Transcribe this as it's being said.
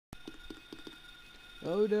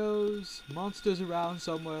Oh no's, monsters around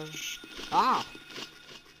somewhere. Ah!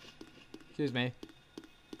 Excuse me.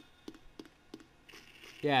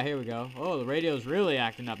 Yeah, here we go. Oh, the radio's really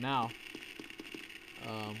acting up now.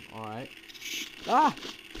 Alright. Ah!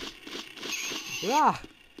 Ah!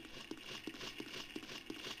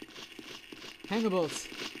 Hangables.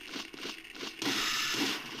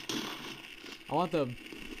 I want them.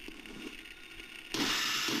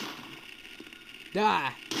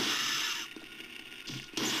 Die!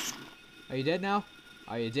 Are you dead now?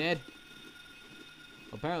 Are you dead?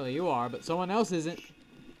 Apparently you are, but someone else isn't.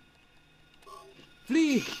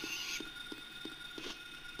 Flee!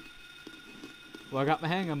 Well, I got my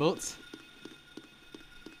hanging bullets.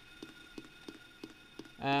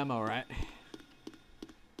 I'm alright.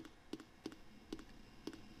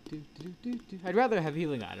 I'd rather have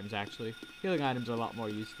healing items, actually. Healing items are a lot more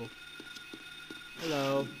useful.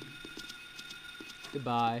 Hello.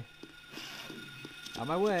 Goodbye. On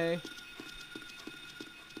my way.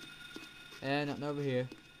 And nothing over here.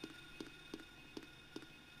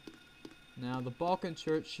 Now, the Balkan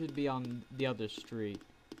church should be on the other street.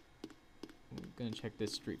 I'm gonna check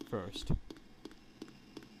this street first.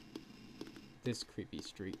 This creepy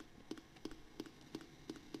street.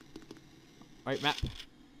 Alright, map.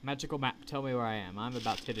 Magical map. Tell me where I am. I'm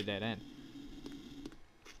about to hit a dead end.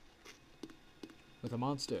 With a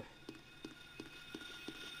monster.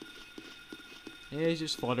 Yeah, he's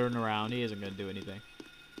just fluttering around. He isn't gonna do anything.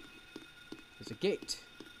 There's a gate.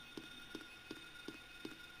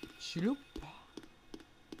 Shloop.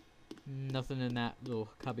 Nothing in that little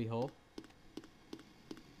cubby hole.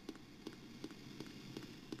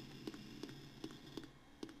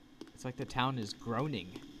 It's like the town is groaning.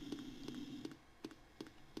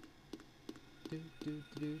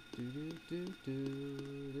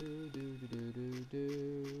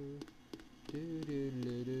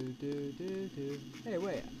 Hey,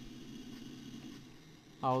 wait.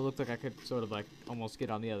 Oh, it looked like I could sort of like almost get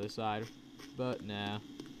on the other side, but nah.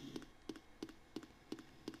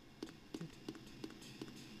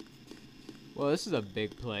 Well, this is a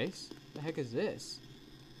big place. The heck is this?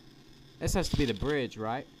 This has to be the bridge,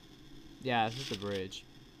 right? Yeah, this is the bridge.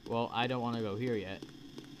 Well, I don't want to go here yet.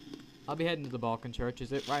 I'll be heading to the Balkan church.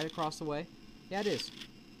 Is it right across the way? Yeah, it is.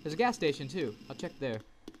 There's a gas station, too. I'll check there.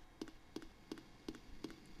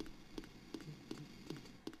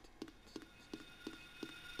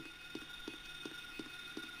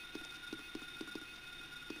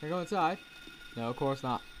 Can I go inside? No, of course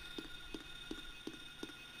not.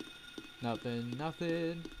 Nothing,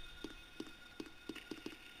 nothing.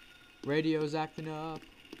 Radio's acting up.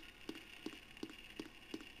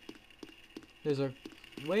 There's a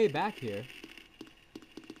way back here.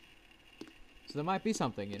 So there might be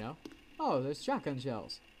something, you know? Oh, there's shotgun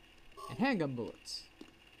shells. And handgun bullets.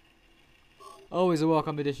 Always a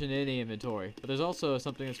welcome addition to any inventory. But there's also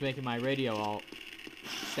something that's making my radio all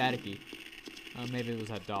staticky. Maybe it was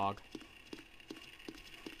that dog.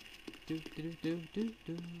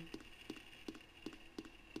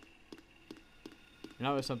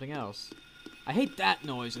 Now there's something else. I hate that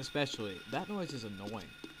noise especially. That noise is annoying.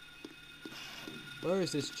 Where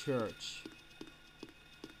is this church?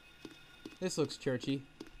 This looks churchy.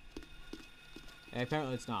 And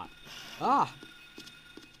apparently it's not. Ah!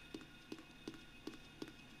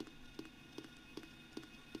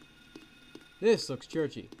 This looks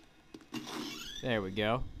churchy. There we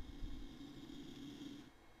go.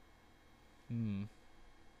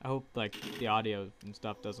 I hope like the audio and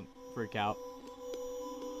stuff doesn't freak out.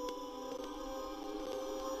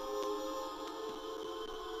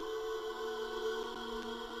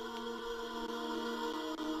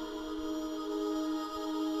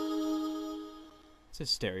 It's a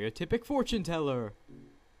stereotypic fortune teller.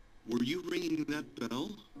 Were you ringing that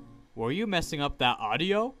bell? Were you messing up that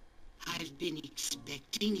audio? I've been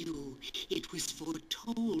expecting you. It was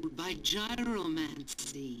foretold by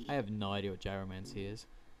gyromancy. I have no idea what gyromancy is.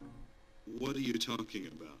 What are you talking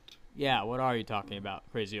about? Yeah, what are you talking about,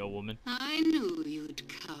 crazy old woman? I knew you'd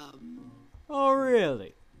come. Oh,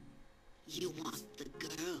 really? You want the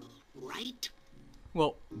girl, right?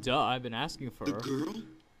 Well, duh, I've been asking for The her. girl?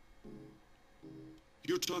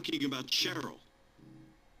 You're talking about Cheryl.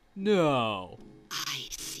 No. I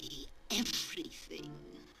see everything.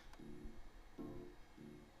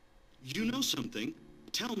 You know something?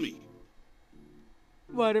 Tell me.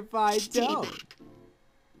 What if I Stay don't? back.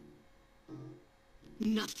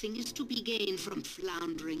 Nothing is to be gained from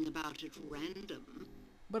floundering about at random.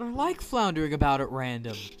 But I like floundering about at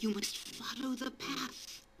random. You must follow the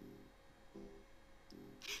path.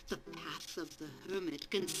 The path of the hermit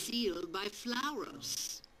concealed by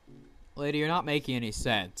flowers. Lady, you're not making any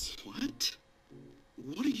sense. What?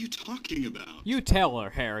 What are you talking about? You tell her,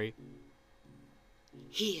 Harry.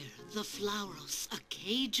 Here, the Flauros, a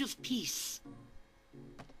cage of peace.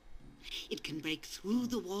 It can break through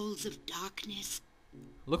the walls of darkness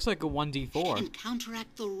Looks like a 1d4. and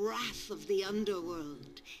counteract the wrath of the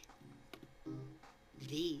underworld.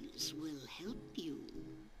 These will help you.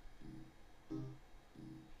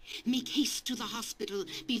 Make haste to the hospital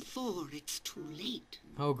before it's too late.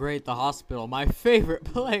 Oh great, the hospital. My favorite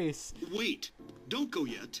place. Wait! Don't go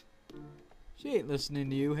yet. She ain't listening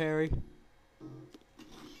to you, Harry.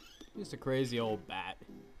 Just a crazy old bat.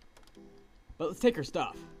 But let's take her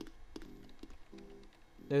stuff.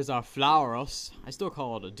 There's our Flauros. I still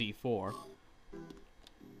call it a D4.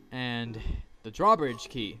 And the drawbridge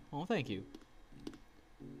key. Oh, thank you.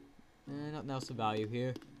 Nothing else of value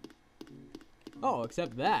here. Oh,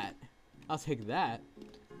 except that. I'll take that.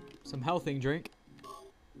 Some healthing drink.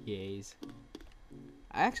 Yays.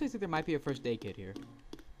 I actually think there might be a first aid kit here.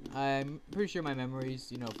 I'm pretty sure my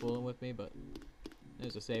memory's, fooling with me, but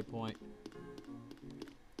there's a save point.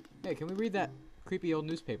 Hey, can we read that creepy old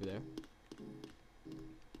newspaper there?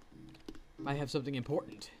 Might have something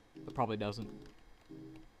important, but probably doesn't.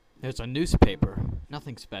 There's a newspaper.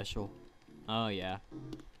 Nothing special. Oh, yeah.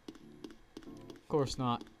 Of course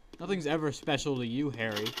not. Nothing's ever special to you,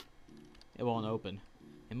 Harry. It won't open.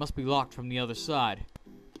 It must be locked from the other side.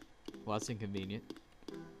 Well, that's inconvenient.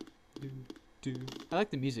 Do, do. I like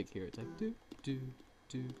the music here. It's like do, do,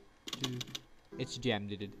 do, do. It's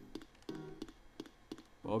jammed.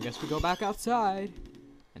 Well, guess we go back outside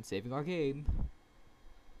and saving our game.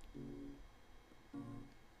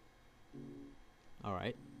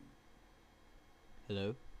 Alright.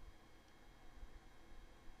 Hello?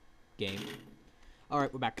 Game.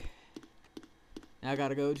 Alright, we're back. Now I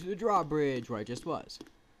gotta go to the drawbridge where I just was.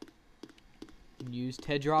 And use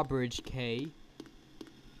Ted Drawbridge K.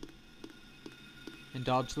 And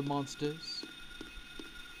dodge the monsters.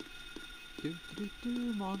 Do do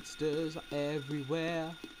do, monsters are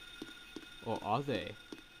everywhere. Or are they?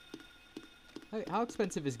 Hey, how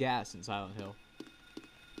expensive is gas in Silent Hill?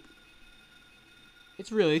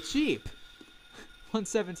 It's really cheap.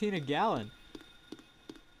 1.17 a gallon.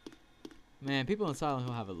 Man, people in Silent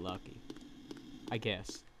Hill have it lucky. I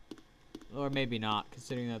guess. Or maybe not,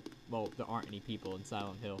 considering that, well, there aren't any people in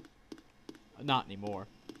Silent Hill. Not anymore.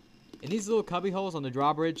 In these little cubby holes on the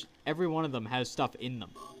drawbridge, every one of them has stuff in them.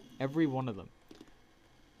 Every one of them.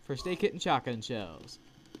 First aid kit and shotgun shells.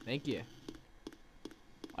 Thank you.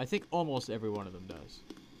 I think almost every one of them does.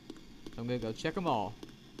 I'm gonna go check them all.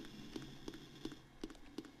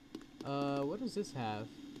 What does this have?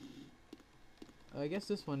 I guess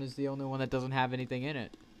this one is the only one that doesn't have anything in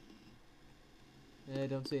it. I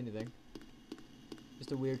don't see anything.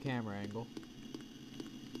 Just a weird camera angle.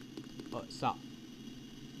 Oh, stop.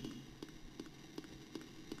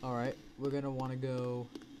 Alright, we're gonna wanna go...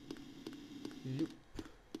 Loop.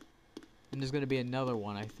 And there's gonna be another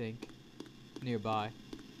one, I think, nearby.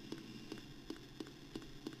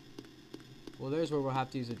 Well, there's where we'll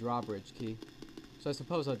have to use a drawbridge key. So I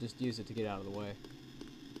suppose I'll just use it to get out of the way.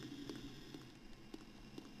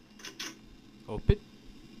 Open.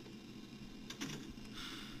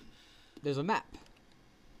 There's a map.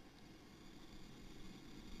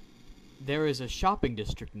 There is a shopping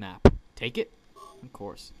district map. Take it? Of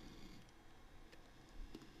course.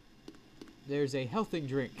 There's a healthing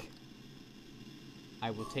drink.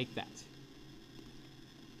 I will take that.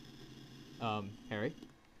 Harry?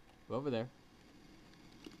 Go over there.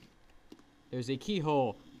 There's a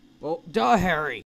keyhole. Well, duh, Harry!